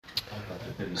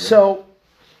So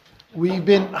we've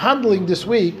been handling this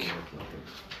week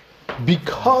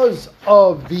because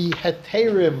of the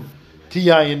heterim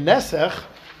tiyayin nesech,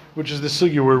 which is the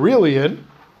sugya we're really in.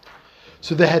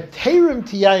 So the heterim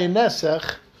tiyayin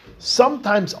nesech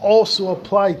sometimes also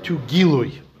apply to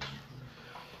gilui.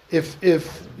 If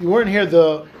you weren't here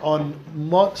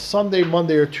on Sunday,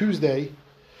 Monday, or Tuesday,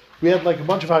 we had like a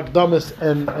bunch of hakdamas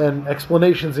and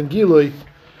explanations in gilui,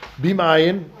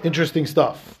 bimayin, interesting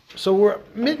stuff. So we're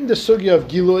mitten the sugya of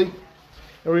gilui, and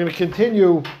we're going to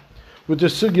continue with the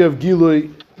sugya of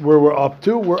gilui where we're up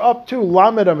to. We're up to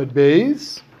Lamed Amid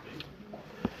Beis,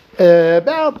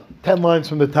 about 10 lines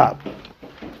from the top.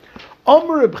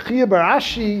 Amr Reb Chia bar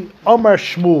Ashi, Amar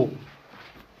Shmuel.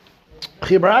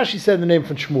 Chia bar Ashi said the name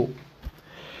from Shmuel.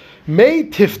 May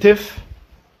tiftif,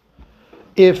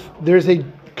 if there's a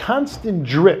constant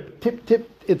drip, tip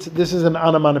tip. This is an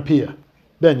onomatopoeia.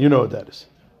 Ben, you know what that is.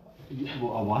 A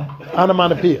what?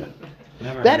 Onomatopoeia.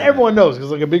 That everyone knows. It's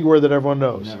like a big word that everyone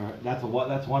knows. Never heard.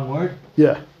 That's one word.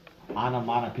 Yeah.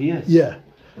 Onomatopoeia. Yeah.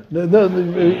 No,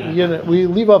 we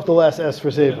leave off the last S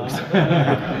for savings.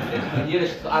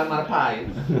 Yiddish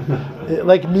onomatopoeia.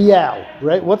 Like meow,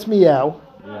 right? What's meow?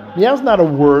 Yeah. Meow's not a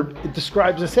word. It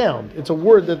describes a sound. It's a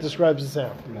word that describes a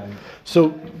sound. Right.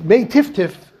 So mei tif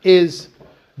tif is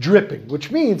dripping,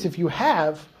 which means if you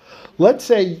have, let's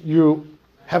say you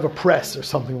have a press or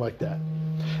something like that,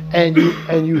 and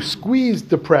you squeeze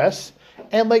the press,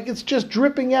 and like it's just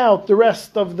dripping out the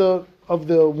rest of the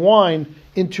wine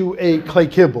into a clay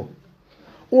kibble,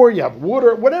 or you have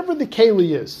water, whatever the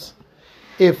keli is.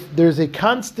 If there's a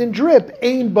constant drip,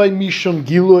 ein by mishum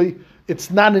gilui, it's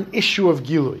not an issue of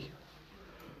gilui.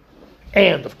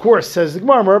 And of course, says the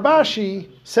Gemara, Rabashi,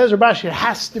 it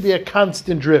has to be a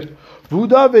constant drip.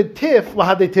 Vudavid tif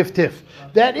lahade tif tif.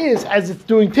 That is, as it's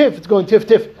doing tif, it's going tif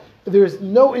tif. There's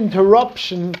no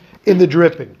interruption in the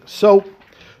dripping. So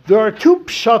there are two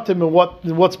pshatim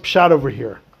in what's pshat over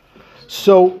here.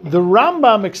 So the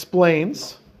Rambam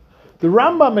explains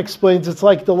it's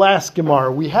like the last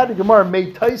Gemara. We had a Gemara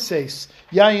made taises,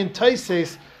 yayin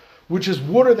taises, which is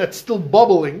water that's still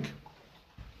bubbling.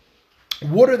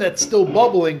 Water that's still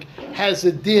bubbling has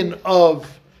a din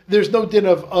of, there's no din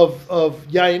of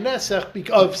yayin nesech,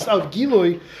 of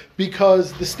gilui,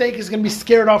 because the snake is going to be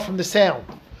scared off from the sound.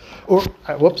 Or,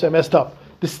 whoops, I messed up.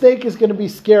 The snake is going to be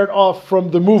scared off from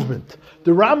the movement.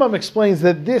 The Rambam explains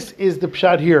that this is the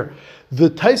pshat here. The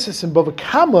Taisus in Bava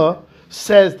Kama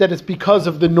says that it's because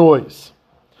of the noise.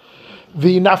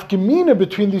 The nafkamina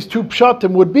between these two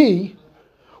pshatim would be,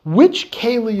 which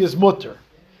keli is mutter?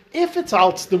 If it's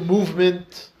out the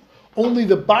movement, only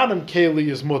the bottom keli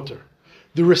is mutter,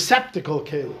 the receptacle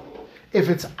keli. If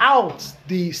it's out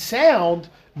the sound,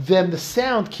 then the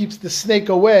sound keeps the snake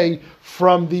away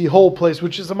from the whole place,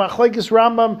 which is a machlekes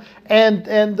Rambam and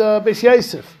Beis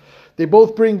Yosef. They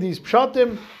both bring these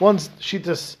pshatim. One's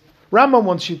shitas Rambam,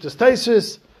 one's shitas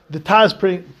Taisus. The Taz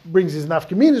brings these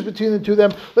nafkaminas between the two of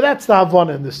them, but that's the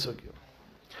Havana in this sugya.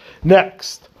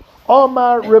 Next,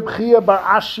 Omar Reb Chia bar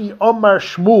Ashi, Omar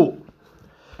Shmuel,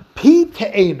 Pi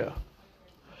Te'ena,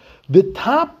 the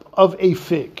top of a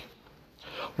fig.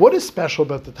 What is special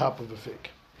about the top of a fig?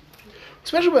 What's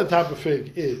special about the top of a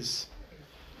fig is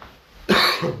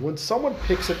when someone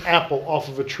picks an apple off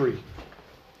of a tree,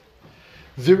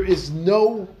 there is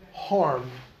no harm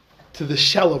to the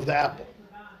shell of the apple.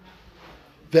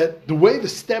 That the way the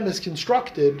stem is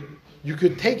constructed, you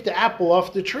could take the apple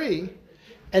off the tree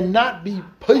and not be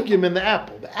pigim in the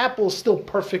apple. The apple is still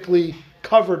perfectly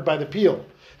covered by the peel.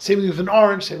 Same thing with an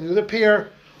orange, same thing with a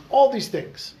pear, all these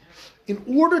things. In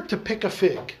order to pick a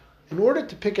fig, in order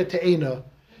to pick a te'ena,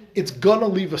 it's gonna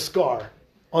leave a scar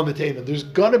on the te'ena. There's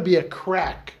gonna be a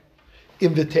crack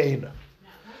in the te'ena.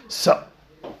 So,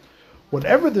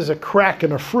 whenever there's a crack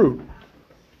in a fruit,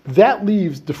 that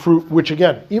leaves the fruit, which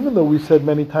again, even though we've said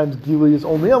many times gilui is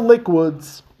only on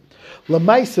liquids,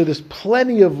 lamaisa, there's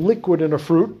plenty of liquid in a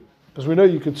fruit. As we know,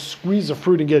 you could squeeze a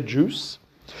fruit and get juice.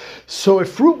 So a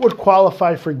fruit would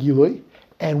qualify for gilui,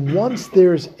 and once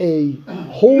there's a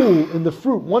hole in the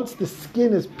fruit, once the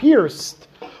skin is pierced,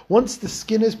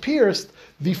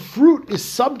 the fruit is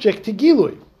subject to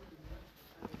gilui.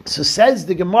 So says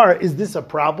the Gemara, is this a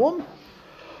problem?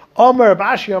 Amar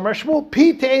Abashi, Amar Shmuel,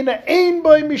 Pi Te'ena ein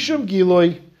by mishum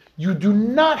gilui. You do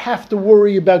not have to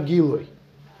worry about gilui.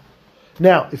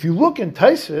 Now, if you look in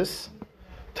Taisus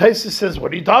says,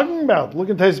 what are you talking about? Look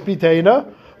in Taisus Pi Te'ena.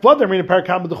 V'adar mina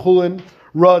parakam b'dechulin,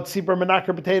 rod sipar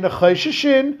menakar b'te'ena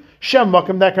chayshishin, shem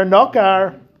makam nekar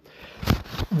nokar.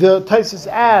 The Taisus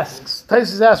asks,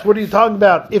 what are you talking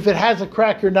about? If it has a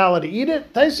crack, you're not allowed to eat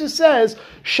it? Taisus says,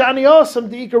 Shani osam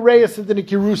de'ika reyes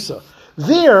adinikirusa.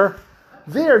 There,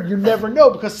 There, you never know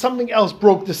because something else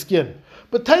broke the skin.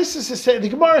 But Taisus is saying, the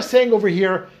Gemara is saying over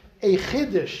here, a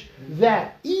chiddush,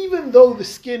 that even though the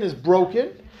skin is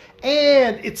broken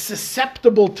and it's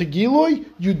susceptible to giloy,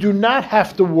 you do not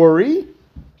have to worry.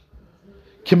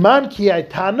 Kiman ki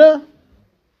aitana,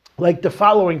 like the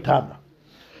following Tana.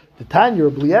 The Tanya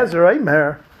of Eliezer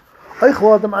Aimer, a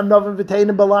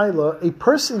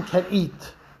person can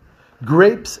eat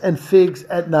grapes and figs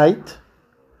at night.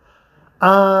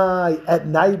 At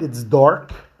night it's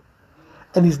dark,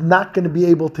 and he's not going to be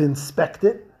able to inspect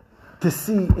it to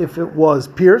see if it was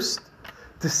pierced,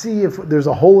 to see if there's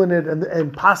a hole in it,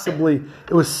 and possibly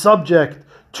it was subject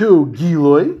to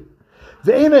Giloi.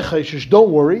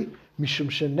 Don't worry, Mishum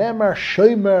shenemar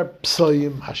shomer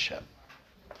psoyim Hashem.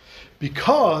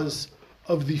 Because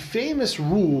of the famous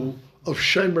rule of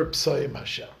Shomer P'sayim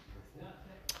Hashem.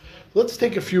 Let's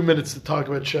take a few minutes to talk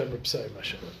about Shomer P'sayim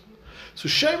Hashem. So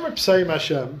Shomer P'sayim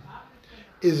Hashem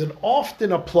is an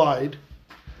often applied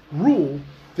rule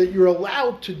that you're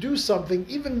allowed to do something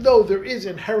even though there is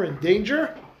inherent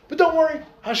danger. But don't worry,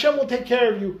 Hashem will take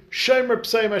care of you. Shomer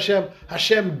P'sayim Hashem,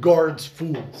 Hashem guards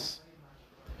fools.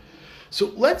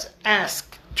 So let's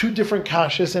ask two different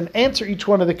kashas and answer each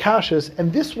one of the kashas,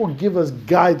 and this will give us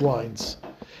guidelines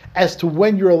as to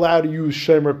when you're allowed to use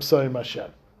Shomer P'sayim Hashem.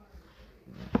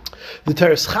 The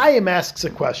Teres Chaim asks a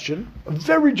question, a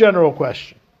very general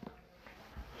question.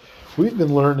 We've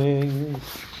been learning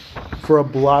for a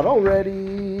blot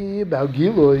already about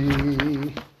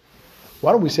Gilui.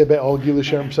 Why don't we say by all Gilui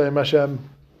Shomer P'sayim Hashem?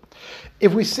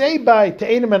 If we say by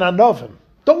Te'enim and Anovim,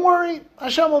 don't worry,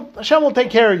 Hashem will take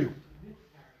care of you.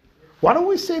 Why don't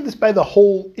we say this by the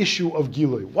whole issue of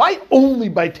Gilui? Why only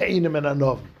by Te'inim and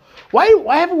Anovim?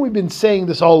 Why haven't we been saying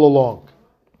this all along?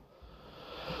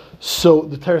 So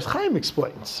the Teres Chaim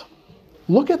explains.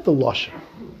 Look at the Lashon.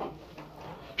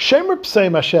 Shomer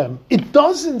P'sayim Hashem. It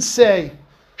doesn't say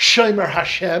Shomer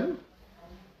Hashem.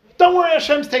 Don't worry,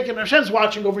 Hashem's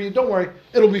watching over you. Don't worry,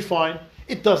 it'll be fine.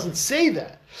 It doesn't say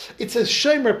that. It says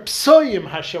Shomer P'sayim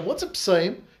Hashem. What's a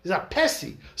P'sayim? It's a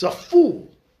pesi. It's a fool.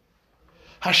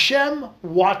 Hashem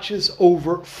watches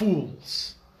over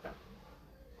fools.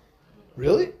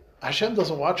 Really? Hashem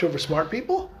doesn't watch over smart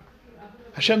people?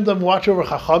 Hashem doesn't watch over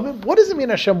chachamim? What does it mean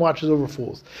Hashem watches over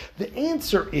fools? The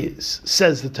answer is,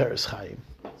 says the Teres Chaim,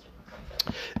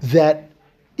 that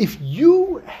if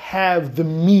you have the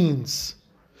means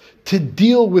to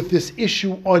deal with this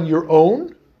issue on your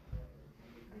own,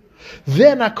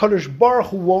 then HaKadosh Baruch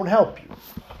Hu won't help you.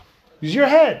 Use your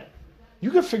head. You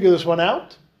can figure this one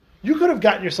out. You could have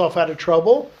gotten yourself out of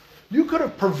trouble. You could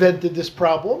have prevented this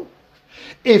problem.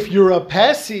 If you're a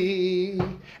pesi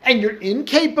and you're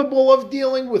incapable of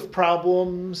dealing with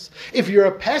problems, if you're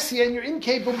a pesi and you're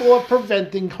incapable of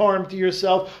preventing harm to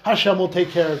yourself, Hashem will take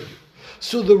care of you.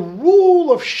 So the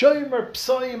rule of Shomer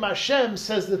P'sayim Hashem,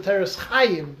 says the Teres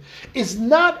Chaim, is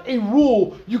not a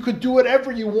rule you could do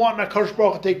whatever you want and HaKadosh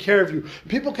Baruch Hu will take care of you.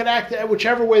 People can act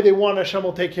whichever way they want, Hashem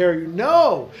will take care of you.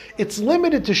 No, it's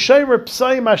limited to Shomer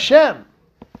P'sayim Hashem.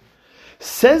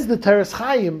 Says the Teres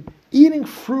Chaim, eating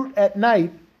fruit at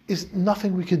night is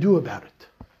nothing we can do about it.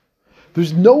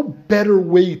 There's no better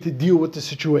way to deal with the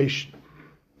situation.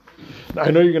 Now, I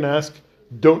know you're going to ask,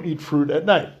 don't eat fruit at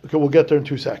night. Okay, we'll get there in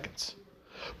 2 seconds.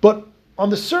 But on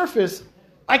the surface,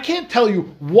 I can't tell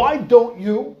you, why don't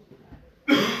you?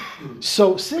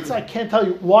 So since I can't tell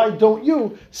you, why don't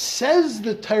you, says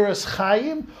the Teres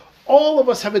Chaim, all of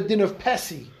us have a din of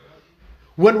pesi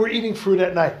when we're eating fruit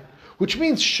at night. Which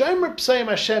means Shomer P'sayim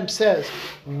Hashem says,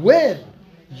 when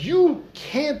you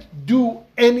can't do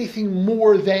anything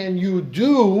more than you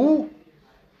do,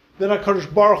 then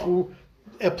HaKadosh Baruch Hu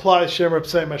applies Shomer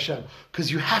P'sayim Hashem.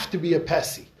 Because you have to be a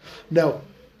pesi. Now,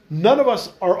 none of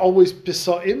us are always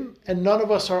Pisaim, and none of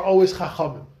us are always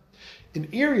Chachamim. In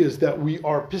areas that we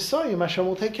are Pisaim, Hashem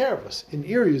will take care of us. In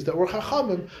areas that we're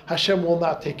Chachamim, Hashem will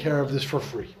not take care of this for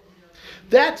free.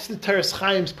 That's the Teres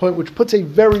Chaim's point, which puts a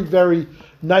very, very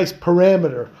nice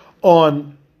parameter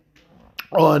on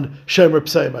Shomer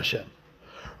P'sayim Hashem.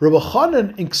 Rabbi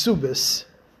Chanan in Ksubis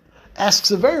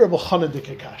asks a very Rabbi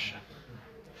Chanan kasha.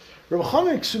 Rabbi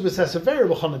Chanan in Ksubis asks a very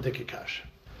Rabbi Chanan kasha.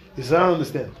 He says, I don't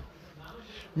understand.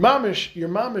 You're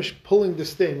mamish pulling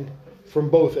this thing from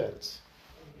both ends.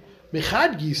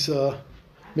 Mechad Gisa,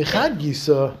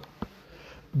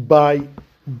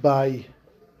 by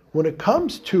when it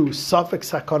comes to Safek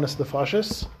Sakanas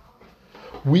Nefashis,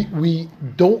 we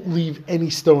don't leave any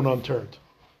stone unturned.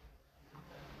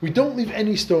 We don't leave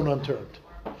any stone unturned.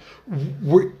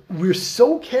 We're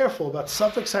so careful about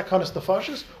Safek Sakanas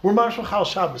Nefashis, we're mashal Chal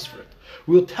Shabbos for it.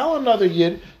 We'll tell another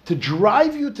Yid to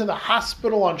drive you to the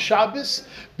hospital on Shabbos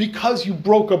because you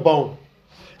broke a bone.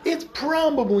 It's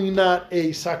probably not a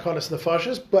Sakanas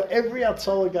Nefashis, but every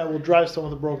Atzala guy will drive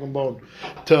someone with a broken bone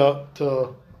to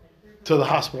the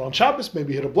hospital on Shabbos,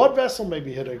 maybe hit a blood vessel,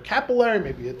 maybe hit a capillary,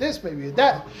 maybe hit this, maybe hit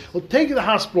that. He'll take you to the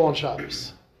hospital on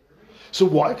Shabbos. So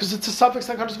why? Because it's a suffix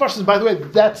Sakanas Nefashis. By the way,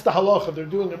 that's the halacha. They're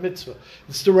doing a mitzvah.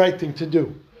 It's the right thing to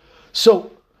do.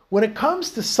 So when it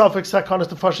comes to suffix Sakanas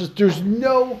Nefashis,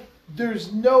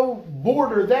 there's no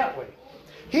border that way.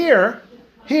 Here,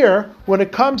 when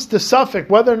it comes to suffix,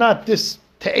 whether or not this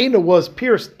te'ena was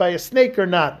pierced by a snake or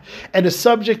not, and is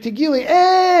subject to gili,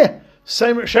 Hashem,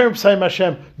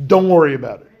 don't worry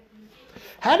about it.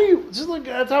 How do you?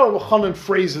 That's how Chanan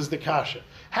phrases the kasha.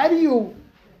 How do you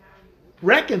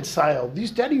reconcile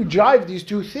these? How do you jive these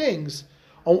two things?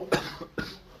 On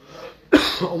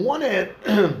one hand,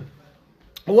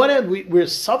 we're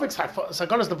suffix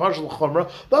sakanas nefashos l'chomra.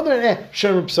 The other hand,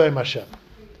 Shem P'sayim Hashem.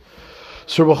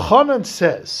 So Rabbi Chanan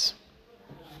says,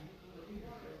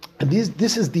 and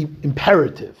this is the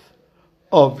imperative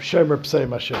of Shem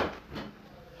P'sayim Hashem.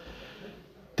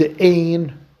 The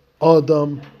ein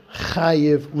adam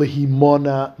chayiv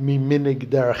lehimona miminig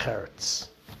derech eretz.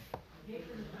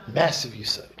 Massive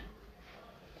yisaid.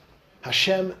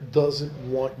 Hashem doesn't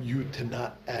want you to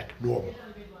not act normal.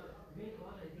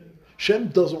 Hashem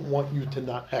doesn't want you to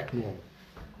not act normal.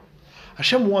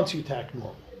 Hashem wants you to act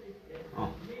normal.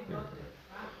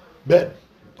 Ben,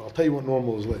 I'll tell you what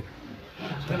normal is later.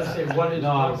 I was going to say, what is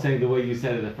I'm saying the way you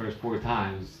said it the first 4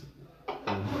 times.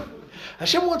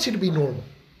 Hashem wants you to be normal.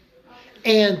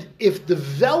 And if the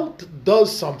Welt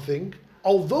does something,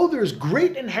 although there's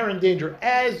great inherent danger,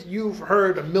 as you've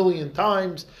heard a million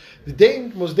times,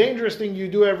 the most dangerous thing you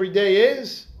do every day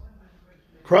is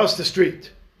cross the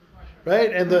street.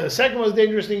 Right? And the second most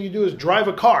dangerous thing you do is drive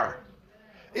a car.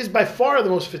 Is by far the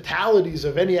most fatalities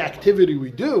of any activity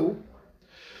we do.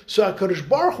 So HaKadosh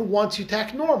Baruch Hu wants you to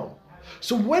act normal.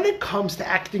 So when it comes to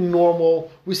acting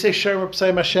normal, we say Shem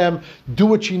P'sayim Hashem, do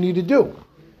what you need to do.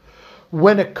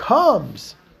 When it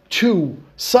comes to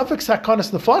suffix Sakanas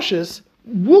Nefashis,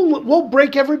 we'll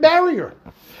break every barrier.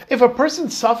 If a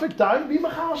person's suffix dying, be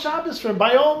Machal Shabbos for him,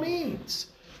 by all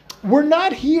means. We're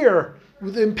not here.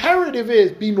 The imperative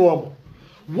is be normal.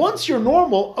 Once you're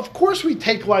normal, of course we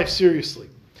take life seriously.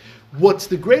 What's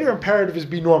the greater imperative is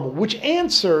be normal, which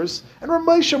answers, and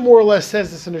Ramesha more or less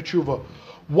says this in a tshuva,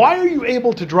 why are you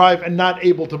able to drive and not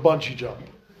able to bungee jump?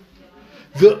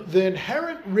 The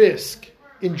inherent risk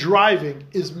in driving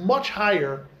is much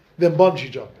higher than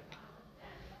bungee jumping.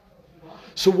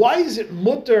 So why is it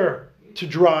mutter to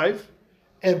drive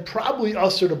and probably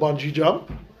usher to bungee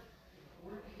jump?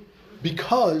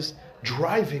 Because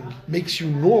driving makes you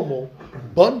normal,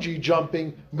 bungee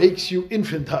jumping makes you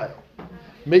infantile,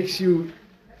 makes you,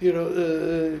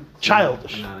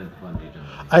 childish.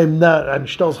 I'm not. I'm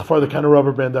still so far the kind of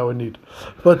rubber band I would need,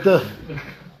 but. So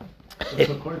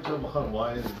according to Ramachan,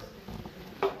 why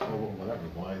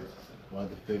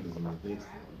the figs and the dates?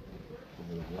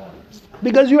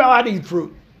 Because you're allowed to eat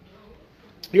fruit.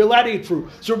 You're allowed to eat fruit.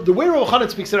 So the way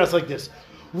Ramachan speaks to us like this: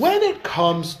 when it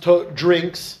comes to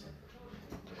drinks,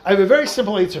 I have a very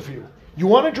simple answer for you. You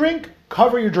want to drink?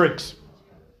 Cover your drinks.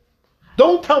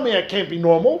 Don't tell me I can't be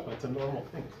normal. It's a normal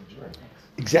thing to drink.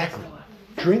 Exactly.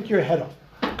 Drink your head off.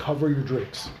 Cover your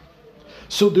drinks.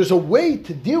 So there's a way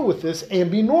to deal with this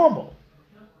and be normal.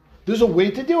 There's a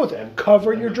way to deal with it and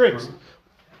cover your drinks.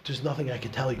 There's nothing I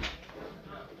can tell you.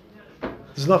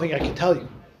 There's nothing I can tell you.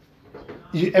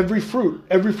 Every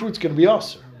fruit's going to be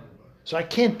usher. So I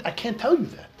can't tell you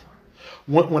that.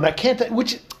 When I can't,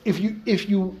 which if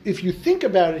you think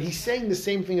about it, he's saying the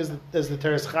same thing as the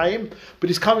Teres Chaim, but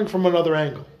he's coming from another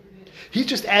angle. He's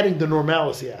just adding the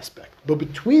normalcy aspect. But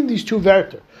between these two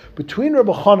verter, between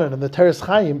Rabbi Chanan and the Teres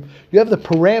Chaim, you have the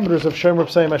parameters of Shem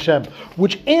P'sayim Hashem,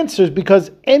 which answers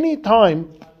because any time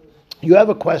you have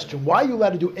a question, why are you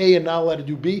allowed to do A and not allowed to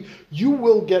do B, you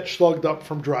will get slugged up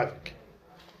from driving.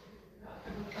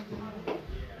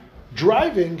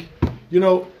 Driving,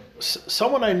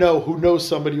 someone I know who knows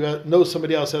somebody who knows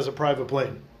somebody else has a private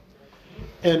plane.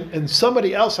 And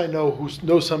somebody else I know who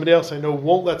knows somebody else I know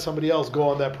won't let somebody else go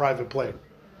on that private plane.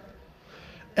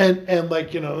 And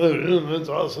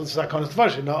it's not kind of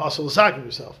fashion, not also sagging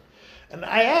yourself. And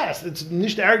I asked, it's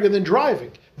nicht arger than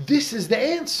driving. This is the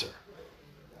answer.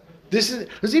 This is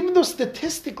because even though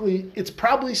statistically it's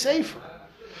probably safer,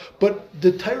 but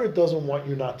the Torah doesn't want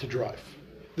you not to drive.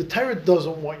 The Torah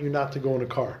doesn't want you not to go in a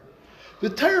car. The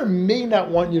Torah may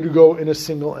not want you to go in a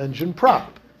single engine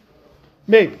prop.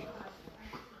 Maybe.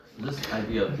 This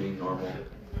idea of being normal,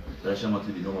 that Hashem wants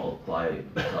you to be normal, apply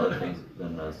to other things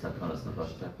than Sakanas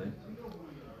Nefashos type thing?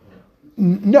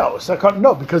 No,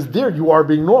 because there you are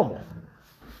being normal.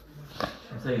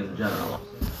 saying is in general.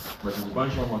 Like, the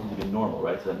Rebbeinu Shalom wants you to be normal,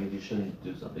 right? So that means you shouldn't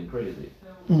do something crazy.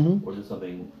 Or do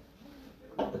something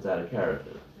that's out of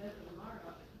character.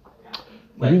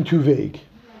 You're being too vague.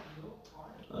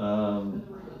 Negay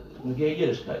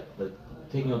Yiddishkeit, like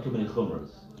taking on too many chumras,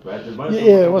 right?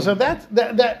 Yeah, well, so that's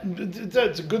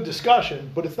a good discussion,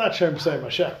 but it's not Shem B'Sayim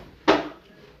Hashem.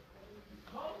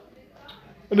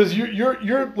 Because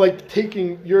you're like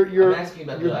taking you're daiming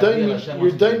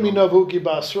navuki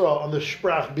basra on the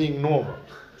sprach being normal.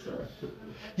 Sure.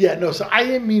 Yeah, no. So I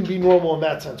didn't mean be normal in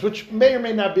that sense, which may or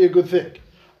may not be a good thing.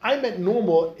 I meant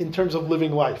normal in terms of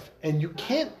living life, and you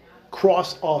can't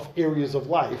cross off areas of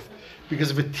life because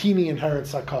of a teeny inherent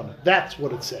sakana. That's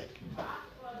what it's saying.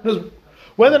 Because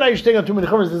whether or not you're staying on too many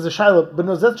chumras, there's a shiloh, but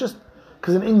no, that's just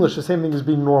because in English the same thing as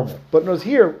being normal. But no,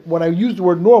 here when I use the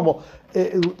word normal,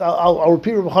 I'll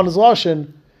repeat Rav Chana's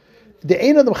lashon. The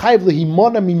ein adam chayv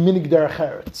lehimona miminig derech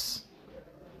eretz,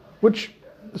 which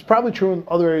is probably true in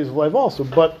other areas of life also.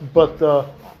 But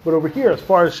over here, as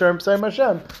far as Shem B'Sayim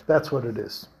Hashem, that's what it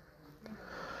is.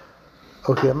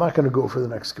 Okay, I'm not going to go for the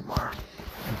next Gemara.